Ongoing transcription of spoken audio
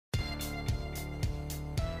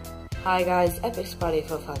Hi guys, Epic Spotty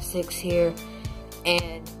 456 here,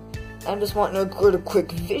 and I'm just wanting to record a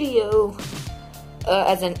quick video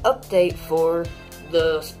as an update for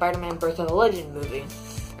the Spider-Man Birth of a Legend movie.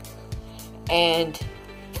 And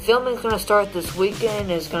filming's gonna start this weekend.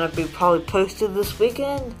 It's gonna be probably posted this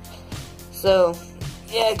weekend. So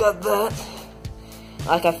yeah, I got that.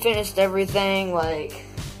 Like, I finished everything. Like,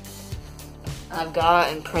 I've got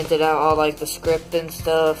and printed out all like the script and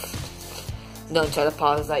stuff. Don't try to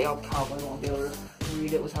pause that, y'all probably won't be able to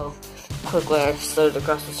read it with how quickly I slid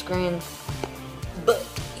across the screen. But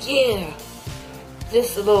yeah,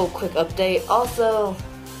 just a little quick update. Also,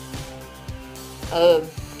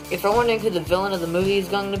 if you're wondering who the villain of the movie is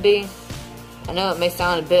going to be, I know it may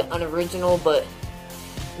sound a bit unoriginal, but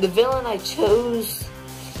the villain I chose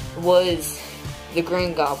was the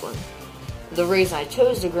Green Goblin. The reason I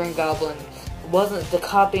chose the Green Goblin wasn't to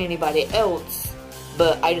copy anybody else,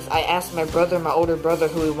 but I asked my older brother,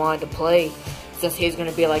 who he wanted to play, since he's going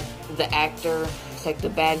to be like the actor. It's like the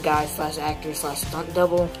bad guy slash actor slash stunt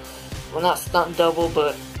double. Well, not stunt double,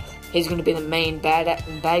 but he's going to be the main bad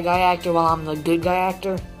guy actor while I'm the good guy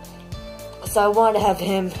actor. So I wanted to have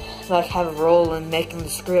him like have a role in making the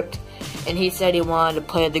script, and he said he wanted to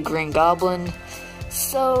play the Green Goblin.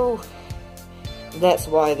 So that's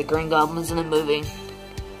why the Green Goblin's in the movie.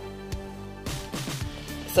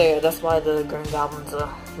 So yeah, that's why the Green Goblin's the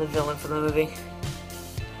villain for the movie.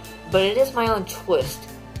 But it is my own twist.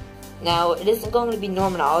 Now, it isn't going to be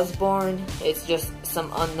Norman Osborn, it's just some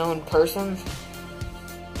unknown person.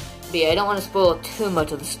 But yeah, I don't want to spoil too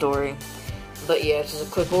much of the story. But yeah, it's just a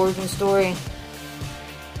quick origin story.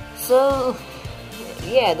 So,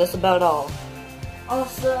 yeah, that's about all.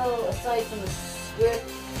 Also, aside from the script,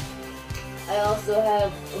 I also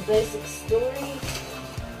have a basic story.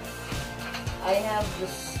 I have the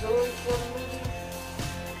story for the movie,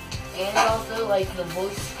 and also like the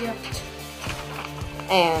voice script,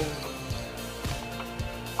 and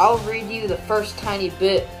I'll read you the first tiny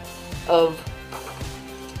bit of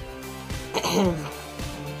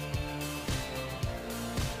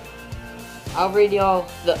I'll read y'all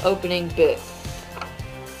the opening bit.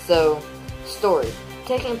 So, story.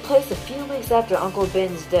 Taking place a few weeks after Uncle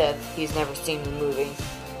Ben's death. He's never seen the movie.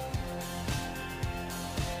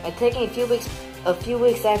 Taking a few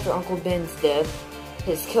weeks after Uncle Ben's death,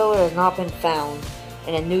 his killer has not been found,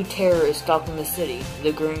 and a new terror is stalking the city,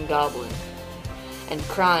 the Green Goblin. And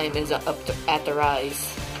crime is at the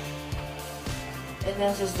rise. And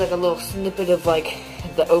that's just like a little snippet of like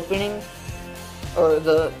the opening, or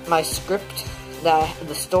my script,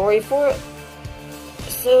 the story for it.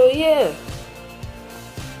 So yeah.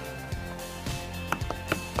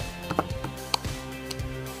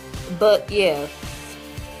 But yeah.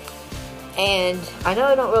 And I know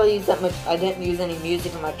I don't really use that much, I didn't use any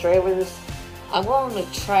music in my trailers. I'm going to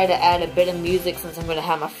try to add a bit of music since I'm going to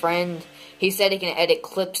have my friend. He said he can edit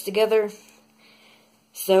clips together.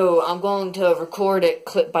 So I'm going to record it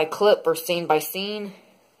clip by clip or scene by scene.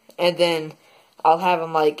 And then I'll have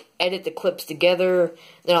him like edit the clips together.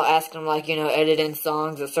 Then I'll ask him like, edit in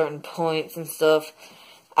songs at certain points and stuff.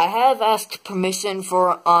 I have asked permission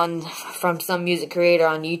from some music creator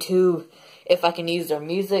on YouTube if I can use their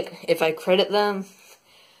music, if I credit them.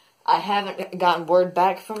 I haven't gotten word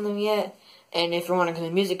back from them yet, and if you're wondering who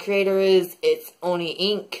the music creator is, it's Oni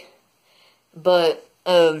Inc. But,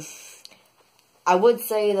 I would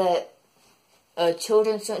say that,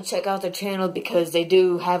 children shouldn't check out their channel because they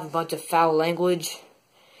do have a bunch of foul language.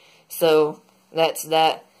 So, that's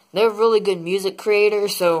that. They're really good music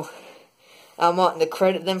creators, so I'm wanting to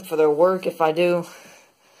credit them for their work if I do.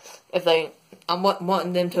 I'm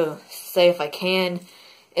wanting them to say if I can.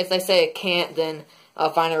 If they say I can't, then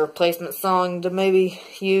I'll find a replacement song to maybe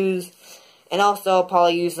use. And also, I'll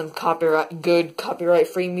probably use some good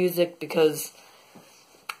copyright-free music, because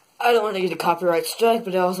I don't want to get a copyright strike,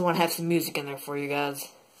 but I also want to have some music in there for you guys.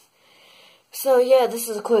 So yeah, this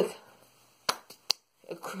is a quick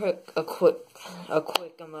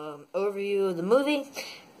overview of the movie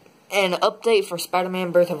and an update for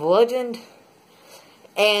Spider-Man Birth of a Legend.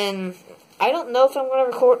 And I don't know if I'm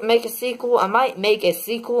going to make a sequel. I might make a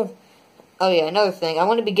sequel. Oh yeah, another thing. I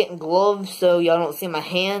want to be getting gloves so y'all don't see my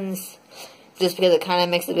hands. Just because it kind of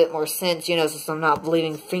makes a bit more sense, since I'm not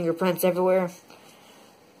leaving fingerprints everywhere.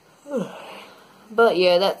 But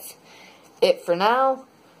yeah, that's it for now.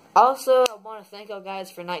 Also, I want to thank y'all guys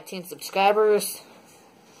for 19 subscribers.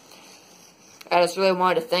 I just really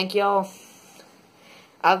wanted to thank y'all.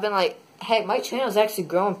 I've been like, hey, my channel's actually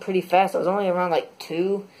growing pretty fast. I was only around like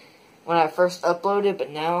 2 when I first uploaded, but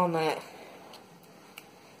now I'm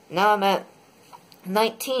at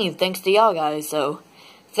 19 thanks to y'all guys, so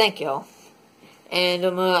thank y'all. And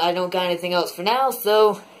I don't got anything else for now,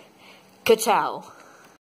 so, ka-chow.